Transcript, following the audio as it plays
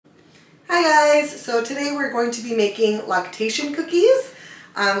Hi guys, so today we're going to be making lactation cookies.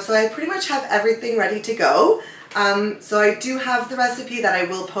 So I pretty much have everything ready to go. So I do have the recipe that I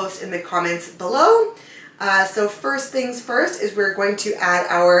will post in the comments below. So first things first is we're going to add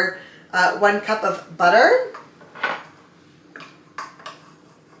our 1 cup of butter.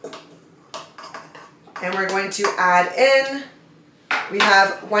 And we're going to add in, we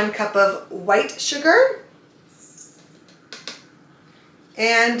have 1 cup of white sugar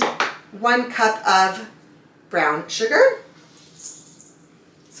and 1 cup of brown sugar.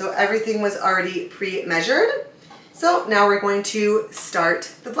 So everything was already pre-measured. So now we're going to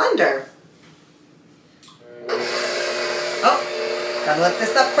start the blender. Oh, gotta lift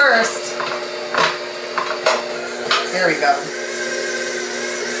this up first. There we go.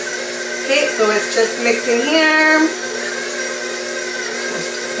 Okay, so it's just mixing here.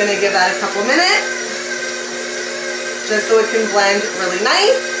 Just gonna give that a couple minutes just so it can blend really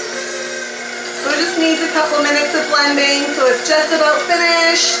nice. So it just needs a couple minutes of blending, so it's just about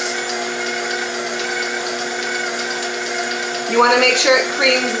finished. You want to make sure it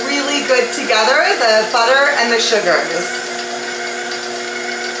creams really good together, the butter and the sugars.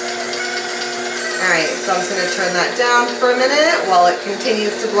 Alright, so I'm just going to turn that down for a minute while it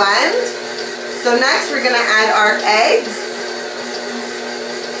continues to blend. So next we're going to add our eggs.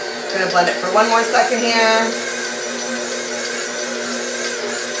 Just going to blend it for one more second here.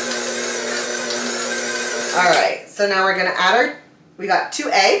 Alright, so now we're going to add we got 2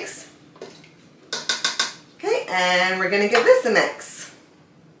 eggs. Okay, and we're going to give this a mix.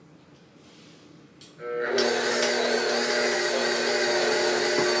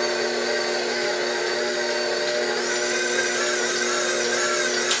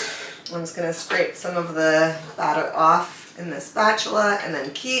 I'm just going to scrape some of the batter off in the spatula and then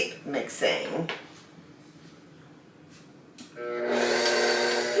keep mixing.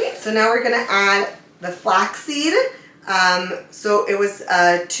 Okay, so now we're going to add the flaxseed. So it was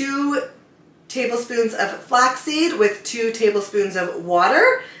 2 tablespoons of flaxseed with 2 tablespoons of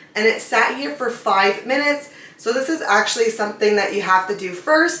water, and it sat here for 5 minutes. So this is actually something that you have to do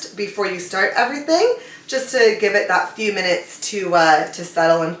first before you start everything, just to give it that few minutes to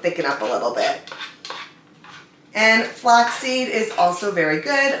settle and thicken up a little bit. And flaxseed is also very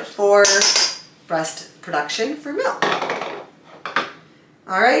good for breast production for milk.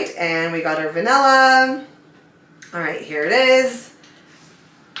 Alright, and we got our vanilla. Alright, here it is.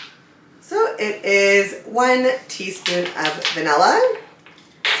 So it is 1 teaspoon of vanilla.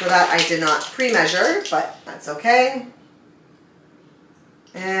 So that I did not pre-measure, but that's okay.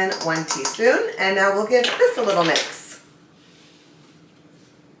 And 1 teaspoon. And now we'll give this a little mix.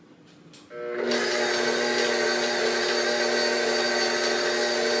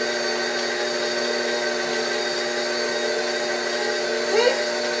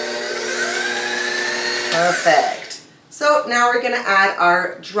 Perfect. So now we're going to add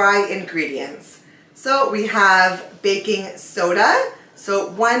our dry ingredients. So we have baking soda. So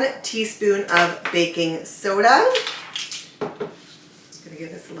 1 teaspoon of baking soda. Just going to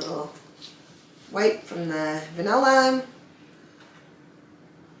give this a little wipe from the vanilla.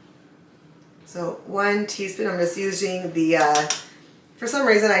 So 1 teaspoon. I'm just using the, for some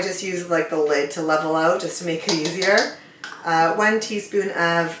reason I just use like the lid to level out just to make it easier. 1 teaspoon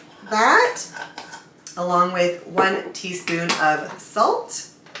of that, along with 1 teaspoon of salt.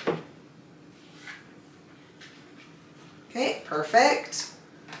 Okay, perfect.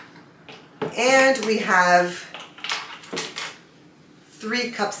 And we have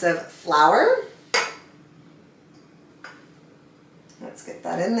 3 cups of flour. Let's get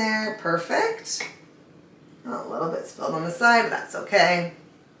that in there, perfect. Oh, a little bit spilled on the side, but that's okay.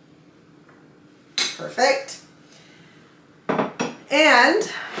 Perfect. And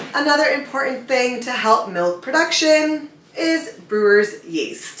another important thing to help milk production is brewer's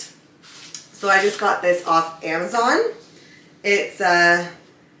yeast. So I just got this off Amazon. It's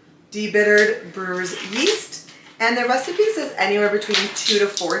debittered brewer's yeast, and the recipe says anywhere between 2 to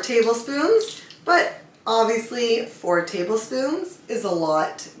 4 tablespoons, but obviously 4 tablespoons is a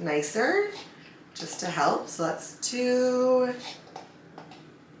lot nicer, just to help. So that's 2,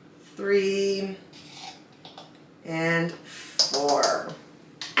 3, and 4.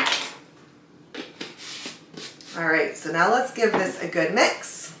 Alright, so now let's give this a good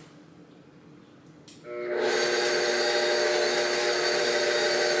mix.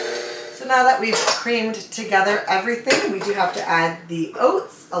 So now that we've creamed together everything, we do have to add the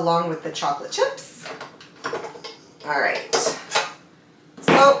oats along with the chocolate chips. Alright,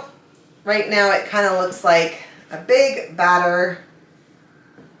 so right now it kind of looks like a big batter.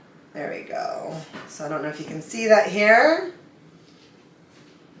 There we go. So I don't know if you can see that here.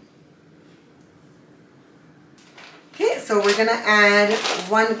 so we're gonna add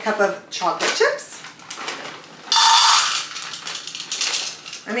 1 cup of chocolate chips.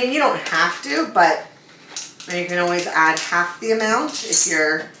 I mean, you don't have to, but you can always add half the amount if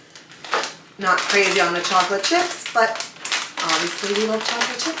you're not crazy on the chocolate chips, but obviously we love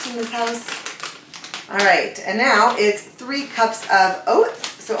chocolate chips in this house. All right, and now it's 3 cups of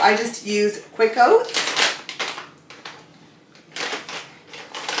oats. So I just use quick oats.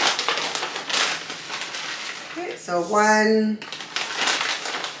 Okay, so 1,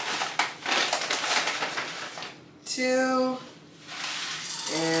 2,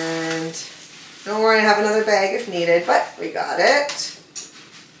 and don't worry, I have another bag if needed, but we got it.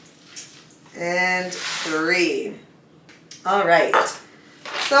 And 3. All right,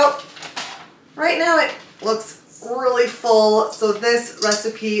 so right now it looks really full, so this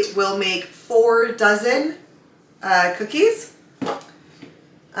recipe will make 4 dozen cookies.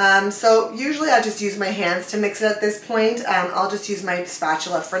 So usually I just use my hands to mix it at this point. I'll just use my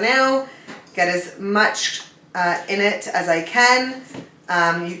spatula for now, get as much in it as I can.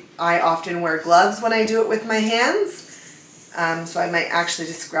 I often wear gloves when I do it with my hands, so I might actually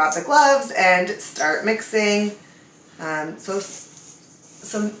just grab the gloves and start mixing. So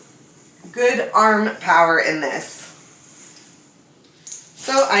some good arm power in this.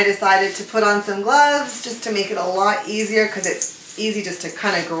 So I decided to put on some gloves just to make it a lot easier, because it's easy just to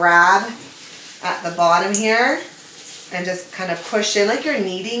kind of grab at the bottom here and just kind of push in like you're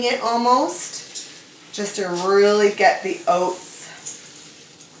kneading it almost, just to really get the oats.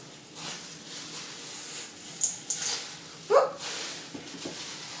 Whoop.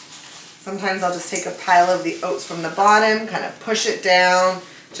 Sometimes I'll just take a pile of the oats from the bottom, kind of push it down,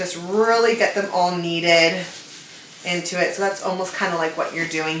 just really get them all kneaded into it. So that's almost kind of like what you're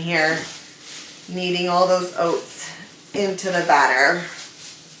doing here, kneading all those oats into the batter.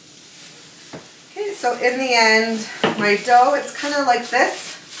 Okay, so in the end, my dough, it's kind of like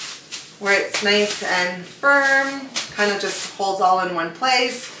this, where it's nice and firm, kind of just holds all in one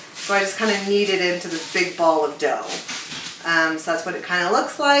place. So I just kind of knead it into this big ball of dough. So that's what it kind of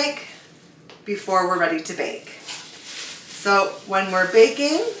looks like before we're ready to bake. So when we're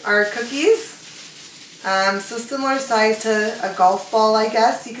baking our cookies, so similar size to a golf ball, I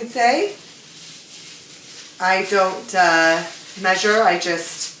guess you could say. I don't measure, I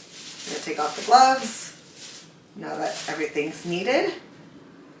just, I'm gonna take off the gloves now that everything's kneaded.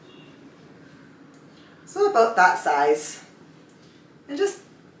 So about that size. And just,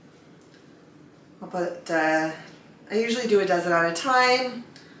 I'll put, I usually do a dozen at a time,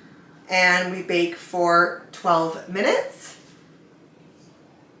 and we bake for 12 minutes.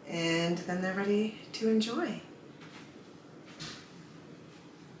 And then they're ready to enjoy.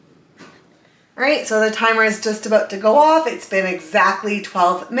 All right, so the timer is just about to go off. It's been exactly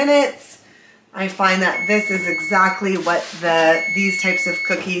 12 minutes. I find that this is exactly what these types of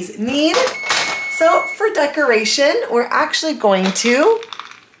cookies need. So for decoration, we're actually going to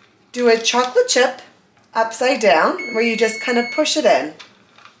do a chocolate chip upside down, where you just kind of push it in.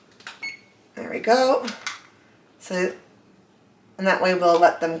 There we go. So, and that way we'll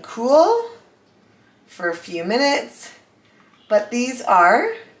let them cool for a few minutes. But these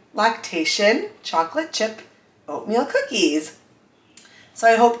are Lactation chocolate chip oatmeal cookies. So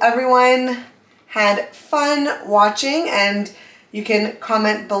I hope everyone had fun watching, and you can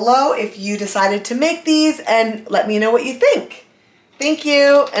comment below if you decided to make these and let me know what you think. Thank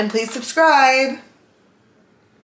you, and please subscribe.